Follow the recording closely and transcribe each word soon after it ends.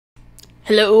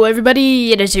Hello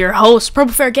everybody, it is your host,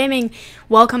 ProPrefer Gaming.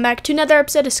 Welcome back to another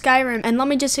episode of Skyrim, and let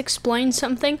me just explain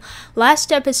something.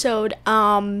 Last episode,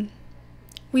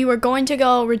 we were going to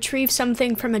go retrieve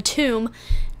something from a tomb,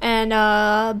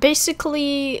 and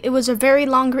basically it was a very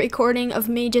long recording of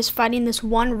me just fighting this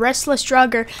one restless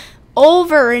drugger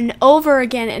over and over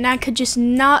again, and I could just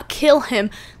not kill him.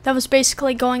 That was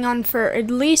basically going on for at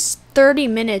least 30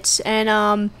 minutes,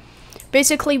 and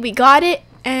basically we got it.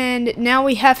 And now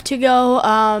we have to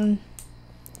go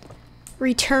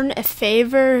return a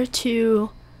favor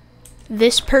to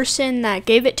this person that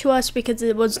gave it to us because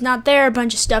it was not there. A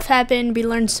bunch of stuff happened. We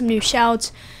learned some new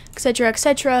shouts, etc.,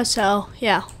 etc. So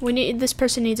yeah, this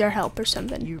person needs our help or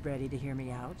something. You ready to hear me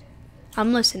out?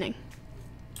 I'm listening.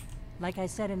 Like I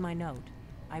said in my note,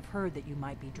 I've heard that you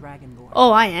might be Dragonborn.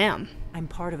 Oh, I am. I'm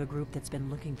part of a group that's been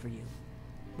looking for you.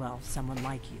 Well, someone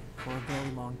like you for a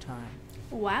very long time.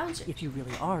 Wow. If you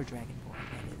really are Dragonborn,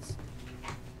 that is.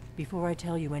 Before I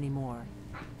tell you any more,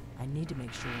 I need to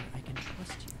make sure I can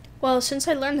trust you. Well, since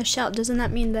I learned the shout, doesn't that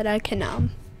mean that I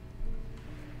can,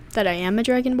 that I am a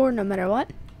Dragonborn no matter what?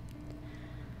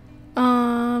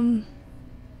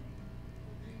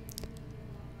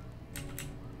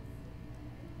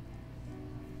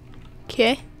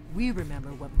 Okay. We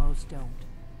remember what most don't.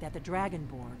 That the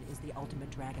Dragonborn is the ultimate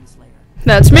dragon slayer.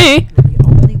 That's me. You're the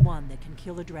only one that can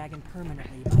kill a dragon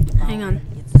permanently by devouring Hang on.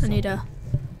 its soul. I need a...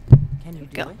 Can you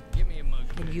do Go. it?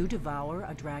 Can you devour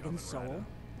a dragon's soul?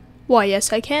 Why,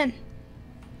 yes, I can.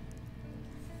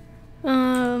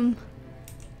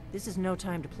 This is no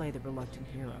time to play the reluctant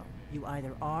hero. You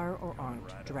either are or aren't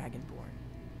Dragonborn.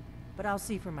 But I'll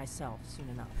see for myself soon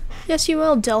enough. Yes, you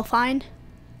will, Delphine.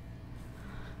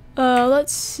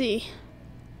 Let's see.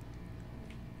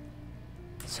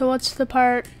 So what's the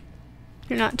part?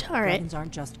 You're not... Alright. Dragons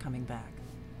aren't just coming back.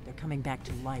 They're coming back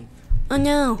to life. Oh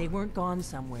no. They weren't gone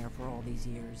somewhere for all these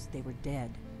years. They were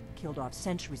dead, killed off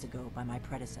centuries ago by my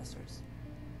predecessors.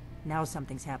 Now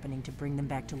something's happening to bring them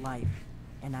back to life,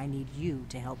 and I need you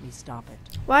to help me stop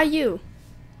it. Why you?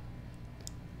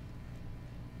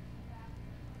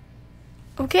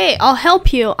 Okay, I'll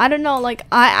help you. I don't know, like,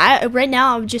 I right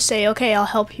now I would just say, okay, I'll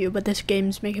help you, but this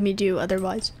game's making me do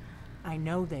otherwise. I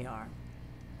know they are.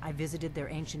 I visited their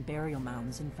ancient burial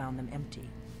mounds and found them empty.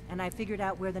 And I figured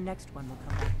out where the next one will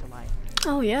come back to life.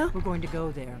 Oh, yeah? We're going to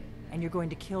go there, and you're going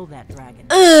to kill that dragon.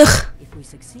 Ugh! If we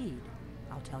succeed,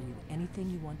 I'll tell you anything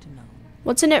you want to know.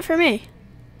 What's in it for me?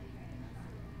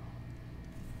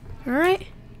 Alright.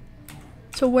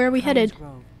 So where are we headed?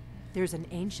 Grove. There's an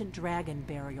ancient dragon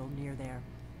burial near there.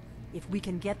 If we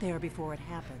can get there before it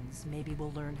happens, maybe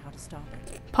we'll learn how to stop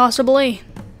it. Possibly.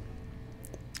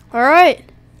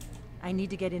 Alright. I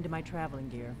need to get into my traveling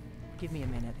gear. Give me a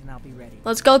minute and I'll be ready.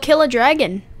 Let's go kill a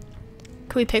dragon.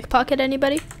 Can we pickpocket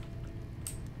anybody?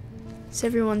 Does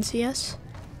everyone see us?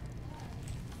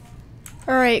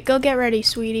 Alright, go get ready,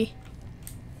 sweetie.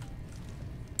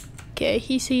 Okay,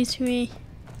 he sees me.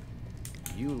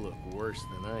 You look worse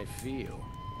than I feel.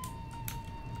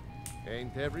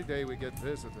 Ain't every day we get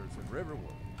visitors in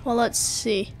Riverwood. Well, let's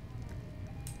see.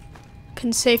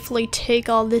 Can safely take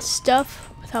all this stuff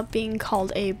without being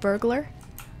called a burglar.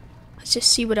 Let's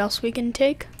just see what else we can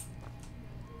take.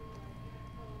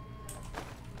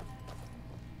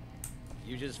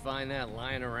 You just find that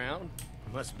lying around?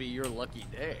 Must be your lucky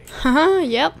day. Haha,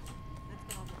 yep.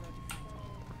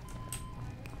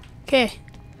 Okay.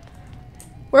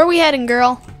 Where are we heading,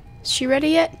 girl? Is she ready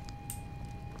yet?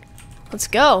 Let's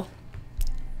go.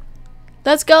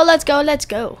 Let's go, let's go, let's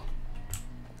go.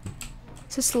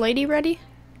 Is this lady ready?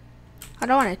 I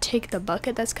don't want to take the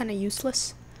bucket, that's kind of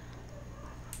useless.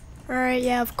 Alright,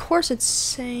 yeah, of course it's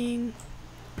saying...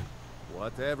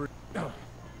 Whatever.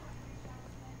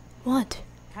 What?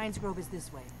 Kynes Grove is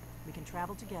this way. We can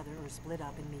travel together or split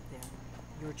up and meet there.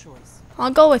 Your choice.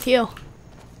 I'll go with you.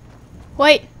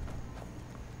 Wait.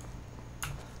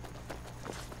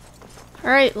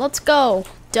 Alright, let's go.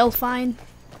 Delphine,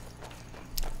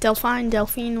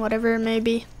 Delphine, whatever it may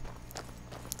be.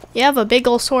 You have a big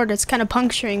old sword that's kind of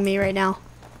puncturing me right now.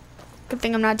 Good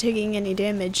thing I'm not taking any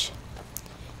damage.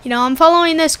 You know, I'm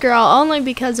following this girl only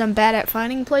because I'm bad at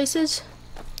finding places.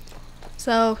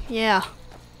 So, yeah.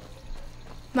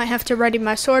 Might have to ready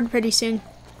my sword pretty soon.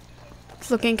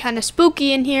 It's looking kind of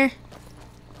spooky in here.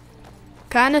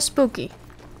 Kind of spooky.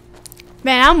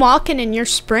 Man, I'm walking and you're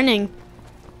sprinting.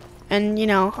 And, you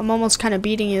know, I'm almost kind of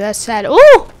beating you. That's sad.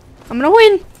 Ooh! I'm gonna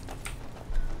win!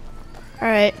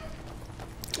 Alright.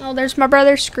 Oh, there's my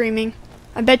brother screaming.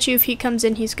 I bet you if he comes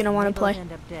in, he's gonna want to play.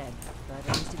 End up dead, but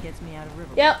at least it gets me out of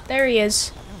Riverwood. Yep, there he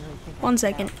is. I don't really think One that's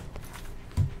second.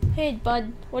 bad. Hey,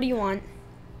 bud. What do you want?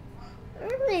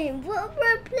 doing? What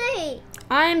we're playing?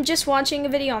 I'm just watching a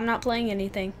video. I'm not playing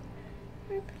anything.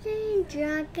 We're playing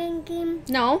dragon game.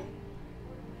 No.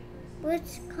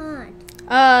 What's it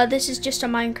called? This is just a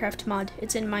Minecraft mod.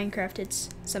 It's in Minecraft. It's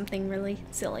something really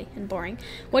silly and boring.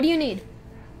 What do you need?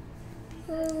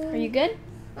 Are you good?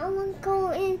 I want to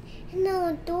go in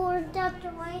the door that the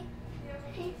way.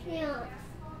 Yeah.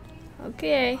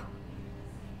 Okay.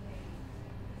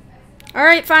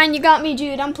 Alright, fine. You got me,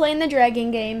 Jude. I'm playing the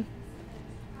dragon game.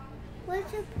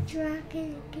 What's a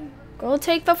dragon game? Go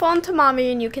take the phone to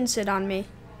mommy and you can sit on me.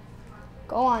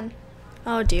 Go on.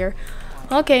 Oh, dear.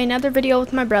 Okay, another video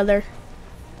with my brother.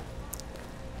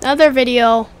 Another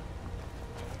video.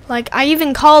 Like, I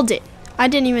even called it. I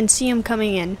didn't even see him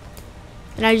coming in.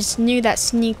 And I just knew that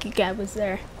sneaky guy was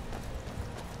there.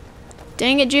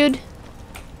 Dang it, Jude.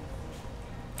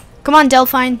 Come on,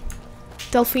 Delphine.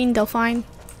 Delphine.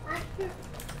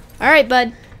 Alright,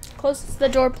 bud. Close the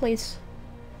door, please.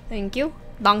 Thank you.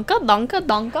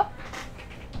 Donka.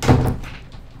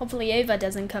 Hopefully Ava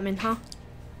doesn't come in, huh?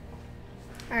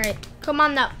 Alright, come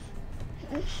on now.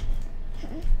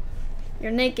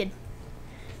 You're naked.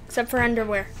 Except for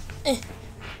underwear.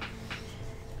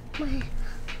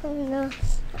 Oh no.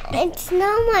 It's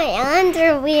not my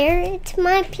underwear, it's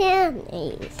my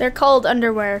panties. They're called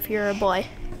underwear if you're a boy.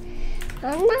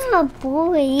 I'm not a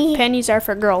boy. Panties are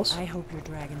for girls. I hope you're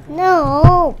dragonborn.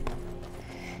 No.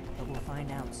 But we'll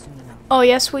find out soon enough. Oh,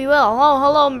 yes, we will. Oh,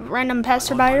 hello, random On my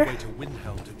passerby. way to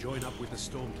Windhelm to join up with the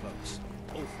Stormcloaks.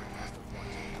 Alfred must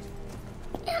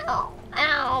have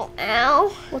wanted it.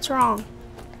 Ow. What's wrong?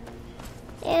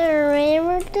 I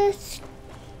remember this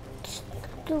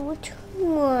do too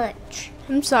much.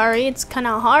 I'm sorry, it's kind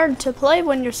of hard to play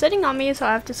when you're sitting on me, so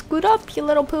I have to scoot up, you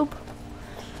little poop.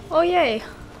 Oh, yay.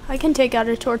 I can take out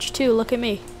a torch, too. Look at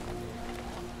me.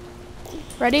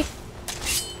 Ready?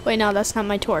 Wait, no, that's not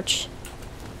my torch.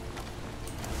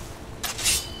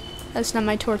 That's not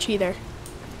my torch either.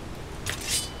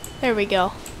 There we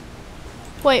go.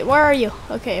 Wait, where are you?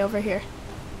 Okay, over here.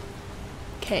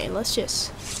 Okay, let's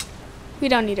just... We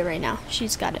don't need it right now.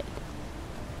 She's got it.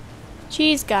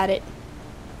 She's got it.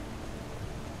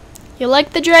 You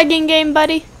like the dragon game,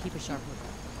 buddy? Keep a sharp lookout.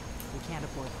 We can't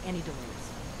afford any delays.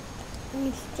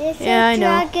 Is this Yeah, I a know.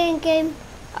 dragon game?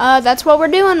 That's what we're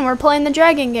doing. We're playing the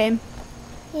dragon game.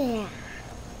 Yeah.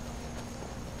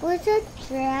 What's a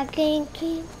dragon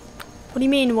game? What do you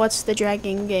mean, what's the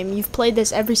dragon game? You've played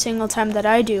this every single time that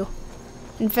I do.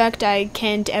 In fact, I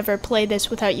can't ever play this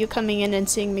without you coming in and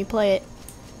seeing me play it.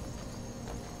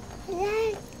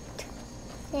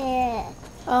 Yeah.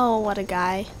 Oh, what a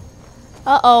guy.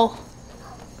 Uh-oh.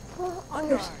 On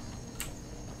guard.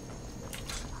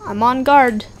 I'm on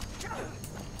guard.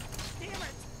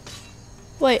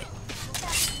 Wait.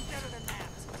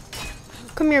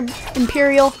 Come here,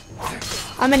 Imperial.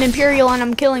 I'm an Imperial and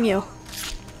I'm killing you.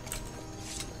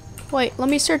 Wait, let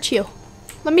me search you.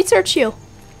 Let me search you.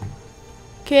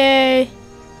 Okay.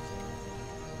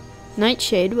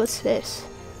 Nightshade, what's this?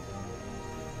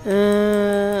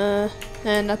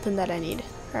 Nothing that I need.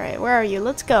 Alright, where are you?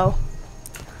 Let's go.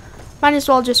 Might as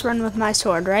well just run with my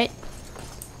sword, right?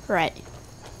 Right.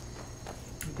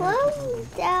 What was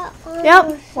that on Yep,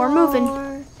 your we're moving.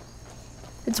 sword?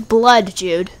 It's blood,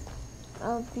 Jude.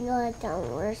 Oh, blood on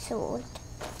your sword.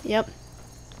 Yep.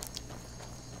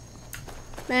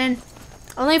 Man,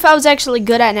 only if I was actually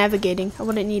good at navigating. I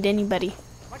wouldn't need anybody.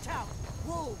 Watch out.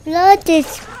 Whoa. Blood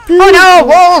is Oh no,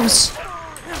 wolves!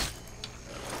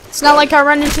 It's not like I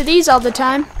run into these all the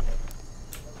time.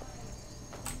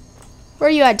 Where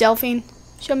are you at, Delphine?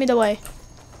 Show me the way.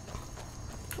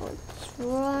 Let's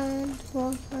run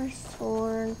with our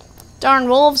sword. Darn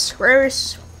wolves,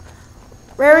 rarest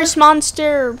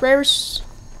monster, rarest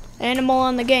animal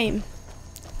in the game.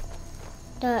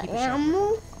 The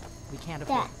animal? We can't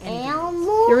The afford any delays.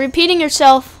 animal? You're repeating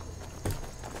yourself.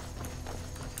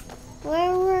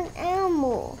 Where an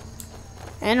animal?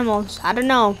 Animals, I don't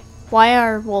know. Why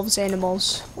are wolves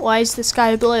animals? Why is the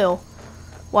sky blue?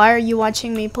 Why are you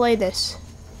watching me play this?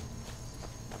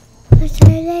 Because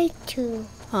I like to.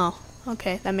 Oh,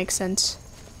 okay, that makes sense.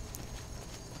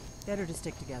 Better to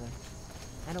stick together.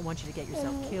 I don't want you to get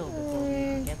yourself killed before we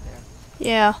even get there.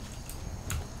 Yeah.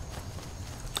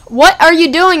 What are you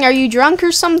doing? Are you drunk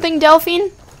or something,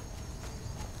 Delphine?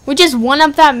 We just went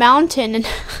up that mountain and...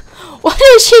 What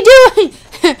is she doing?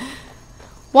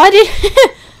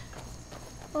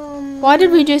 Why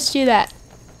did we just do that?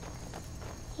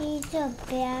 He's a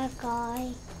bad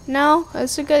guy. No,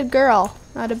 that's a good girl,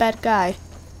 not a bad guy.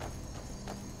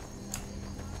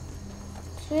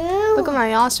 True. Look at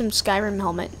my awesome Skyrim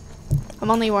helmet. I'm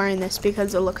only wearing this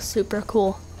because it looks super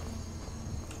cool.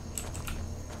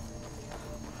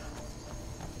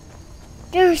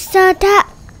 There's that.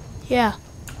 Yeah.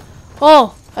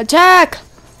 Oh, attack!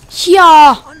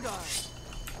 Yeah.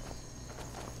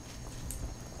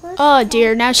 Oh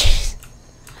dear, now she's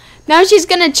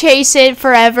gonna chase it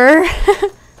forever.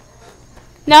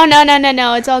 No,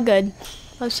 it's all good.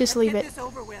 Let's just leave it.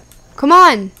 Come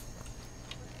on.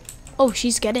 Oh,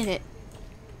 she's getting it.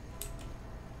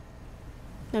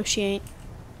 No, she ain't.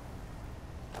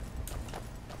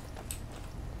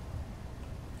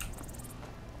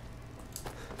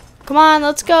 Come on,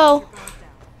 let's go.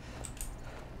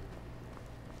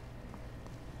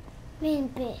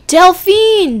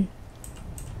 Delphine!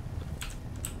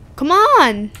 Come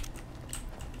on!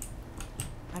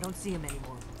 I don't see him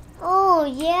anymore. Oh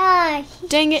yeah.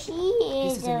 Dang it. She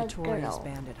This is is a a notorious girl.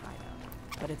 bandit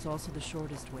hideout, but it's also the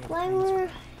shortest way to Why transfer. were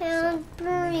So, we may have to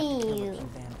hampering kill a you? few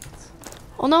bandits.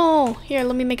 Oh no! Here,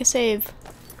 let me make a save.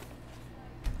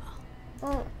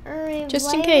 Oh,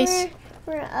 Just in case.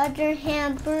 Were other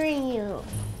hampering you?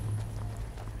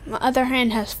 My other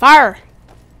hand has fire.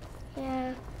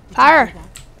 Yeah. Fire!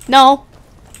 No.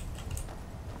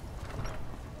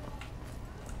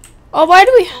 Oh, why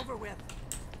do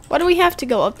we have to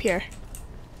go up here?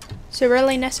 Is it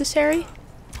really necessary?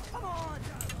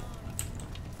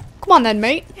 Come on then,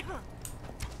 mate.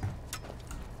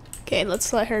 Okay,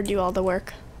 let's let her do all the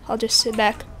work. I'll just sit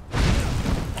back.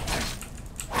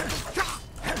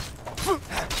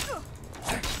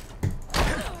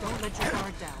 Don't let your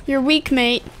guard down. You're weak,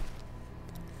 mate.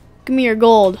 Give me your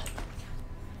gold.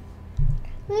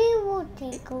 We will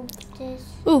take over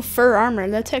this. Ooh, fur armor.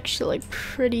 That's actually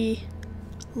pretty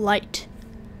light,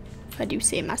 if I do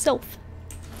say myself.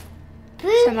 So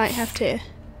I might have to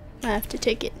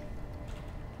take it.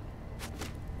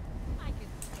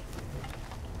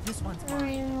 This one's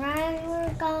mine.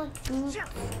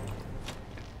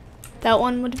 That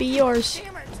one would be yours.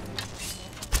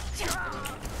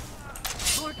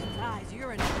 Guys,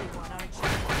 you're an ugly one, aren't you?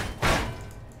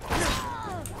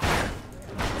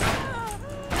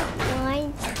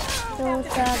 Why those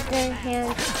other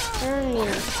hands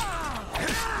burning?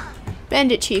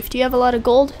 Bandit Chief, do you have a lot of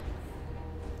gold?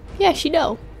 Yeah, she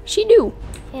do. She do.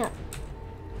 Yeah.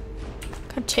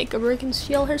 Gotta take a rig and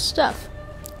steal her stuff.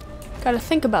 Gotta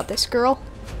think about this, girl.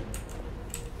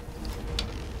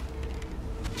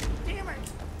 Damn it!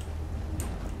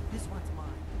 This one's mine.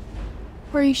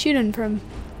 Where are you shooting from?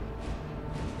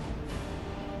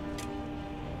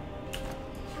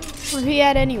 Where he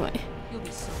at anyway? You'll be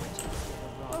so much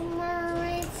happier.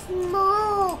 Mama, it's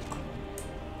smoke.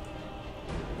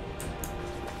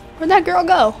 Where'd that girl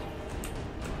go?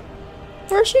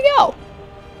 Where'd she go?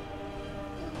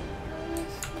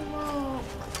 Smoke.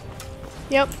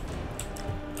 Yep.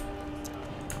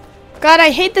 God, I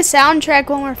hate the soundtrack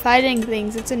when we're fighting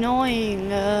things. It's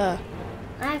annoying. I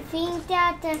think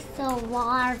that is the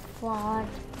water flood.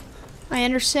 I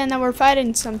understand that we're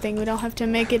fighting something. We don't have to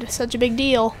make it such a big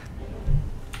deal.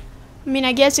 I mean,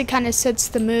 I guess it kind of sets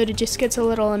the mood. It just gets a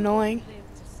little annoying.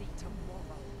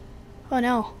 Oh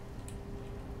no.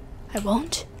 I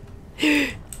won't?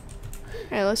 Alright,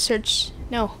 let's search.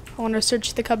 No, I want to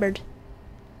search the cupboard.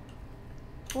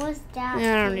 What's that?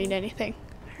 I don't need anything.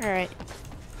 Alright.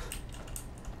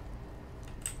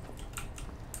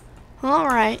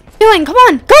 Alright. Doing, come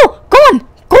on! Go! Go on!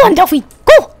 Go on, Delphine!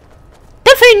 Go!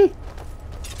 Delphine!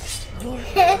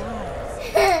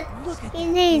 His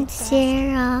name's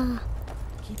Sarah.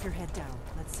 Keep your head down.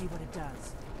 Let's see what it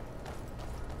does.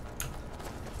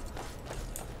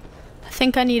 I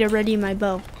think I need to ready my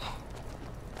bow.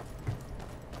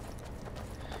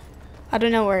 I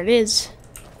don't know where it is.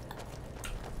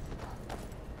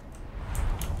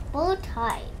 Bow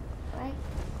tie, right?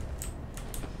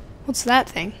 What's that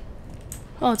thing?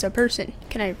 Oh, it's a person.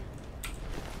 Can I?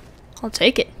 I'll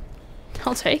take it.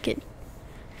 I'll take it.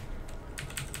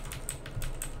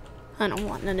 I don't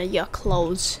want none of your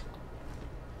clothes.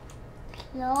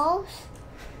 Clothes?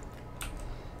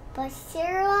 But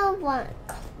Sarah wants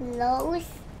clothes.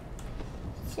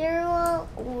 Sarah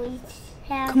always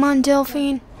has. Come on,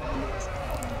 Delphine.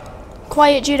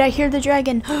 Quiet, Jude. I hear the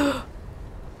dragon.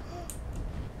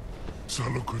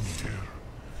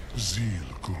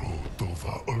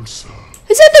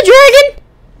 Is that the dragon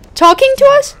talking to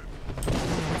us?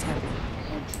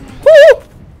 Woo!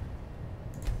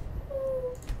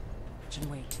 Just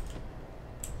wait.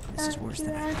 This is worse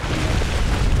than I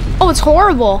Oh, it's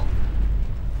horrible.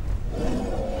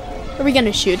 Are we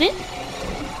gonna shoot it?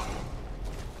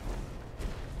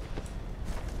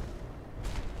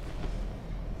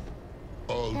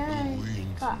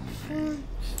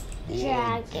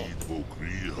 Dragon.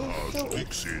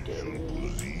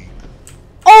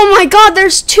 Oh my god,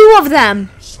 there's two of them.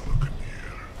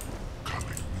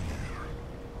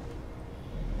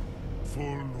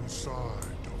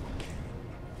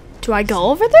 Do I go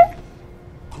over there?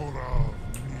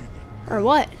 Or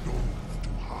what?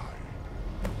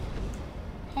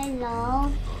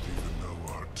 Hello.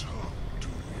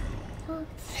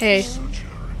 Hey.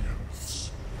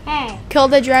 Hey. Kill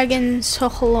the dragon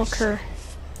Soholoker.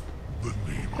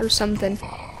 Or something.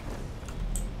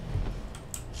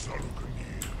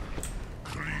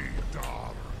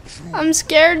 I'm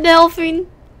scared, Delphine.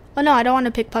 Oh no, I don't want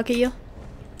to pickpocket you.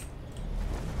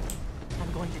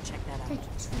 I'm going to check that out.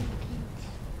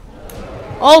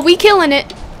 Oh, we killing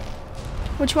it.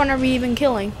 Which one are we even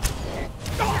killing?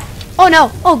 Oh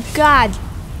no! Oh god!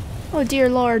 Oh dear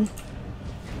lord.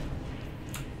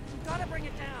 Gotta bring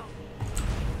it down.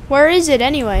 Where is it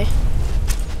anyway?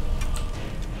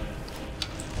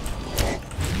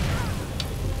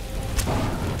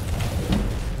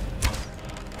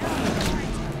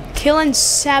 Killing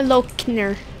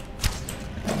Salokner.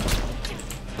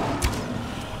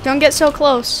 Don't get so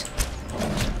close.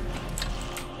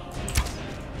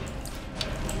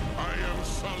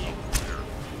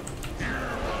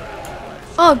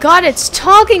 Oh god, it's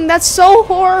talking. That's so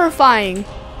horrifying.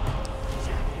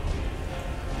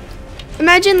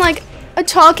 Imagine like a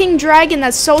talking dragon.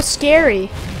 That's so scary.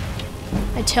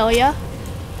 I tell ya.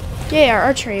 Yeah, our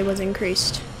archery was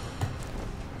increased.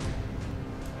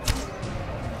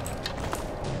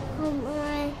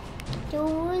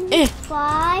 Doing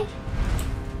fly.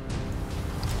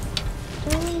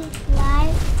 Doing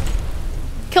fly.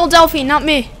 Kill Delphine, not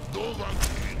me.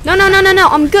 No, no, no, no, no.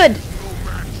 I'm good.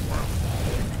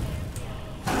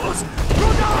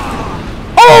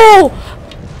 Oh!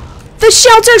 The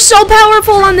shouts are so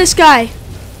powerful on this guy.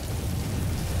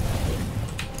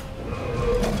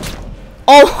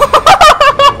 Oh.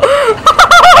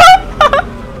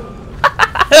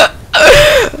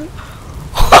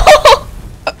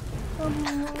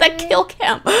 That kill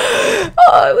cam.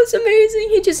 Oh, it was amazing.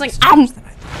 He just like,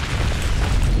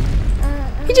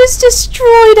 he just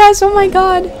destroyed us. Oh my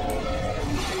god.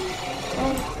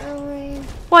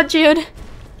 What, Jude?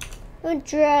 A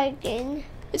dragon.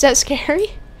 Is that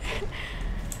scary?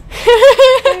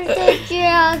 There's a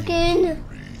dragon.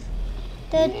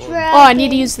 The dragon. Oh, I need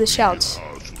to use the shouts.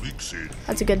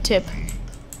 That's a good tip.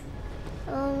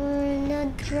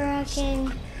 The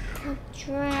dragon. The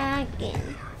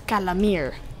dragon.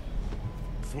 Galamir.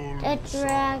 The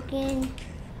dragon.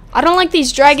 I don't like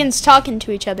these dragons talking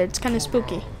to each other. It's kind of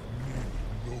spooky.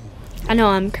 I know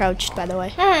I'm crouched, by the way.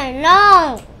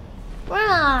 Hello.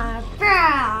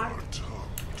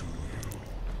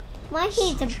 Why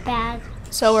he's a bad?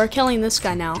 So we're killing this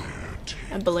guy now,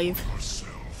 I believe.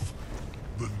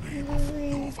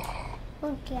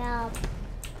 Look out.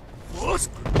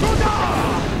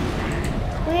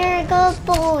 We're good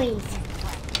boys.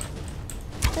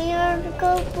 We are the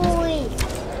good boys.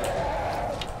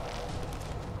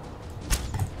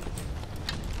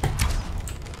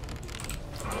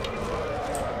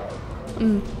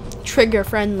 Trigger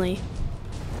friendly,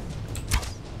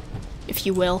 if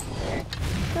you will.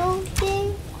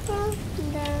 Something from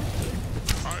there.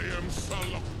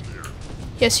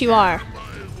 Yes, you are.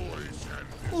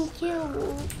 Thank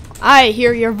you. I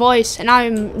hear your voice, and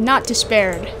I'm not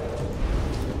despaired.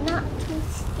 Not too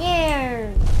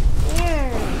scared.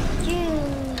 Here, you.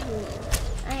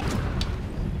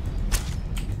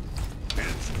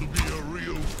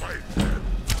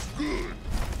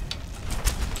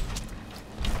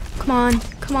 Come on,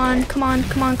 come on, come on,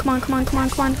 come on, come on, come on, come on,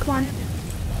 come on, come on.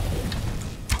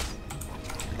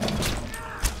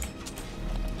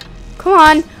 Come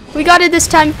on, we got it this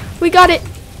time. We got it.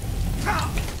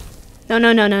 No,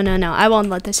 no, no, no, no, no. I won't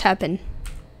let this happen.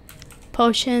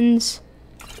 Potions.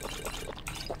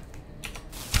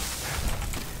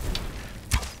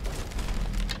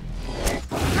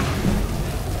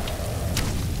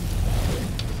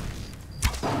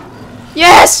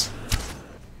 Yes!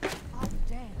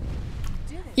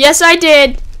 Yes, I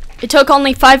did. It took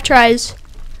only 5 tries.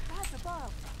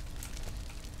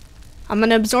 I'm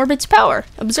gonna absorb its power.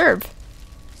 Observe.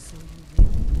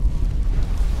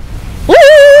 Woo!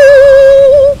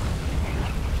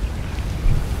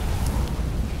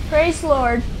 Praise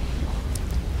Lord.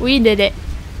 We did it.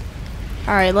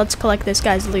 Alright, let's collect this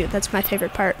guy's loot. That's my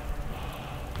favorite part.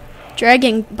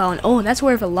 Dragon bone. Oh, that's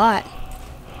worth a lot.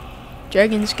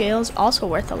 Dragon scales, also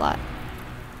worth a lot.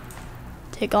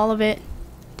 Take all of it.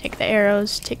 Take the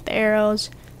arrows. Take the arrows.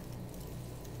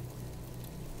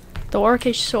 The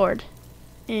orcish sword.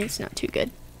 It's not too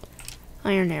good.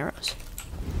 Iron arrows.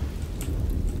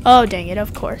 Oh, dang it,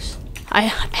 of course.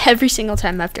 Every single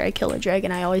time after I kill a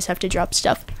dragon, I always have to drop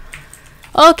stuff.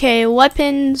 Okay,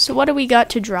 weapons. What do we got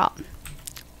to drop?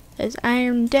 There's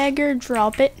iron dagger.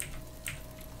 Drop it.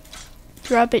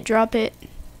 Drop it, drop it.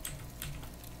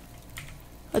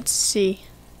 Let's see.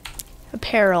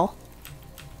 Apparel.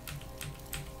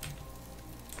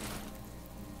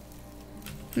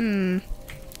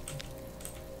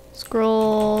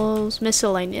 Scrolls,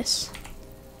 miscellaneous.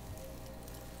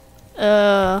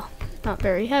 Not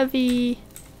very heavy.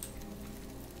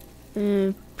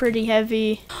 Pretty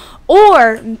heavy.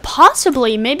 Or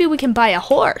possibly, maybe we can buy a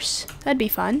horse. That'd be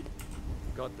fun.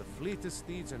 Got the fleetest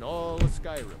steeds in all of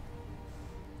Skyrim.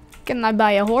 Can I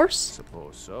buy a horse?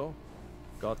 Suppose so.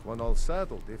 Got one all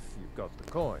saddled if you've got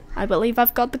the coin. I believe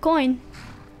I've got the coin.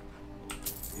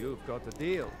 You've got the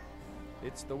deal.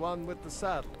 It's the one with the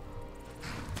saddle.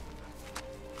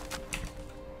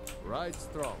 Ride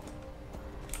strong.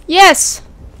 Yes!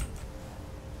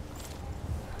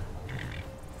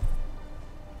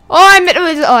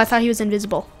 Oh, I thought he was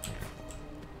invisible.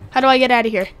 How do I get out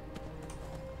of here?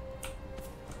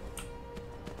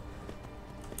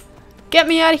 Get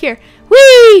me out of here.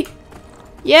 Whee!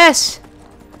 Yes!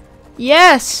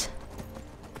 Yes!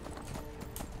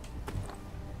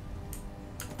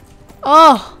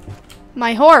 Oh!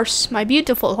 My horse. My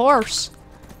beautiful horse.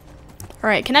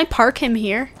 Alright, can I park him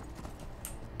here?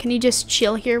 Can he just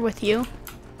chill here with you?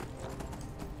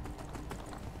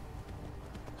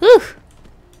 Whew!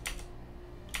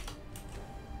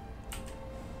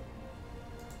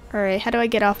 Alright, how do I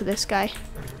get off of this guy?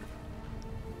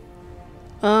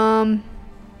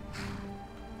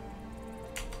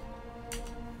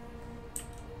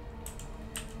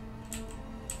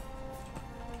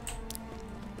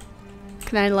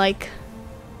 Can I, like,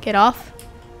 get off?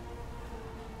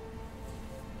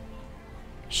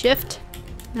 Shift?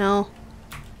 No.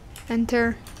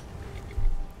 Enter.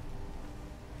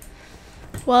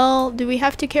 Well, do we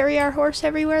have to carry our horse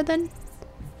everywhere then?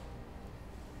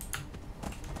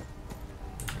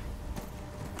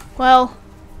 Well,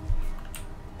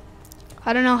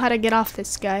 I don't know how to get off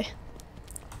this guy.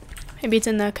 Maybe it's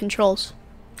in the controls.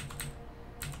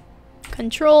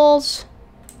 Controls.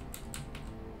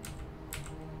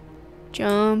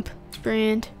 Jump,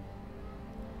 sprint,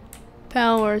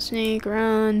 power, sneak,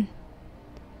 run.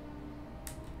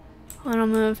 Auto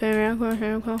move,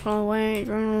 quick away,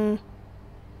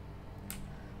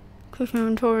 quick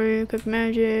inventory, quick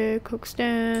magic, quick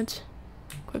stats,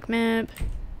 quick map.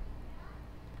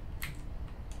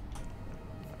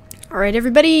 Alright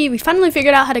everybody, we finally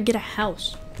figured out how to get a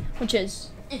house, which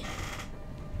is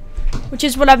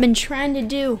what I've been trying to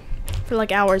do for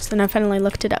like hours, then I finally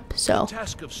looked it up, so. The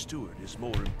task of steward is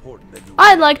more important than you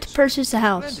I'd like to realize. purchase a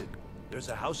house. Splendid. There's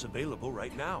a house available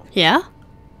right now. Yeah?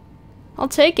 I'll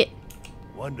take it.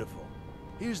 Wonderful.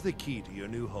 Here's the key to your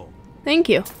new home. Thank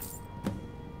you.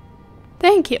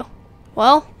 Thank you.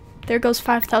 Well, there goes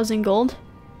 5,000 gold.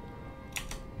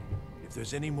 If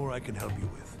there's any more I can help you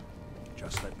with,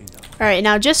 just let me know. Alright,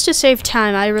 now just to save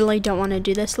time, I really don't want to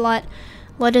do this a lot.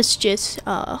 Let us just,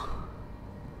 oh,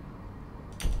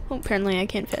 apparently I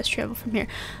can't fast travel from here.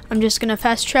 I'm just gonna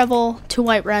fast travel to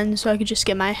Whiterun so I could just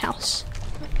get my house.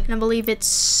 And I believe it's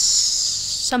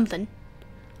something.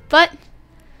 But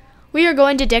we are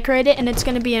going to decorate it and it's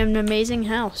gonna be an amazing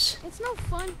house. It's no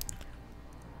fun.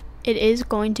 It is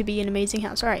going to be an amazing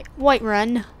house. Alright,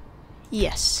 Whiterun.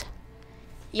 Yes.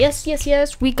 Yes, yes,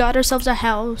 yes. We got ourselves a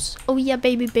house. Oh yeah,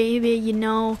 baby, baby, you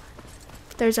know.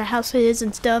 There's our houses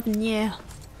and stuff, and yeah.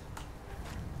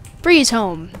 Breeze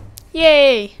home.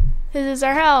 Yay! This is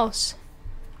our house.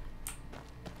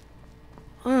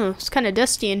 Oh, it's kind of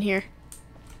dusty in here.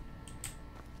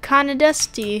 Kind of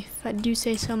dusty, if I do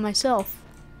say so myself.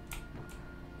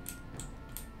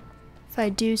 If I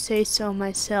do say so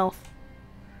myself.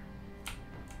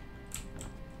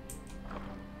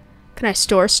 Can I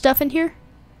store stuff in here?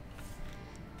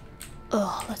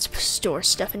 Oh, let's store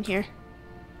stuff in here.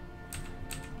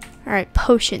 Alright,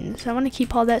 potions. I want to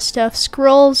keep all that stuff.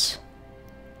 Scrolls.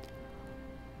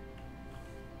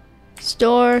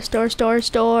 Store, store, store,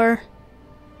 store.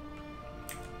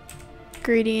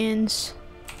 Ingredients.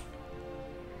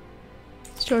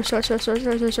 Store, store, store, store,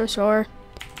 store, store, store, store.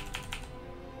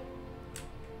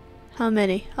 How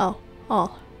many? Oh,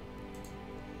 all.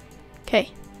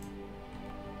 Okay.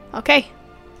 Okay.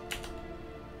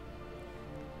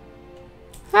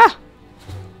 Ah!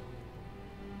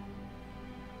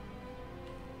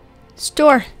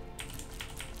 Store.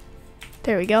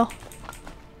 There we go.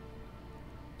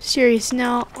 Serious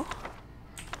now.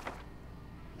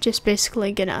 Just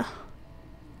basically gonna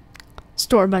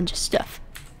store a bunch of stuff.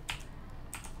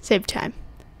 Save time.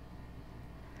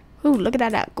 Ooh, look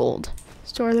at that gold.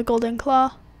 Store the golden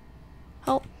claw.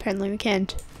 Oh, apparently we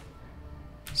can't.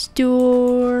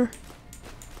 Store.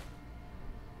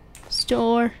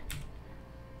 Store.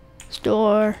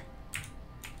 Store.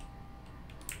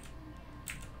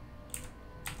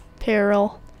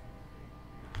 Apparel.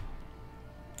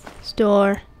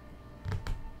 Store.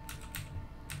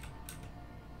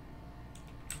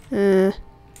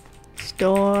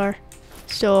 Store.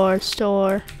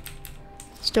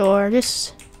 Store.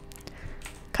 Just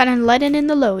kind of letting in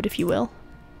the load, if you will.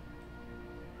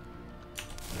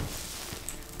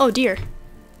 Oh dear.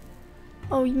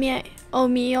 Oh me, oh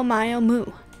me, oh my, oh moo.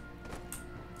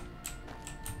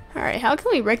 Alright, how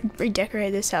can we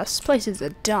redecorate this house? This place is a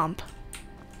dump.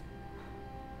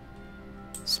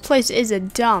 This place is a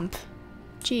dump.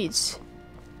 Jeez.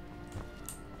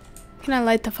 Can I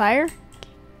light the fire?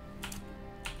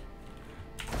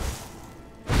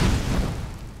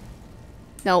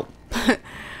 Nope.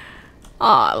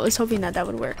 I was hoping that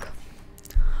would work.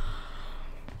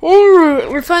 Alright,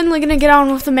 we're finally gonna get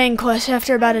on with the main quest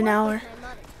after about an hour.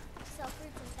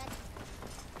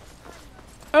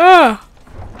 Alright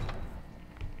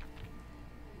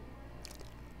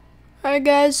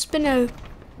guys, it's been a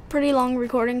pretty long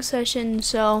recording session,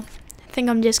 so I think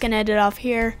I'm just gonna end it off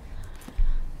here.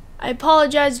 I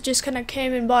apologize, just kinda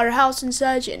came and bought a house and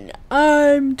such, and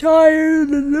I'm tired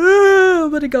and I'm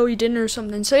gonna go eat dinner or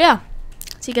something. So yeah,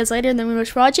 see you guys later, and then we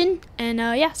much for watching, and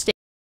yeah, stay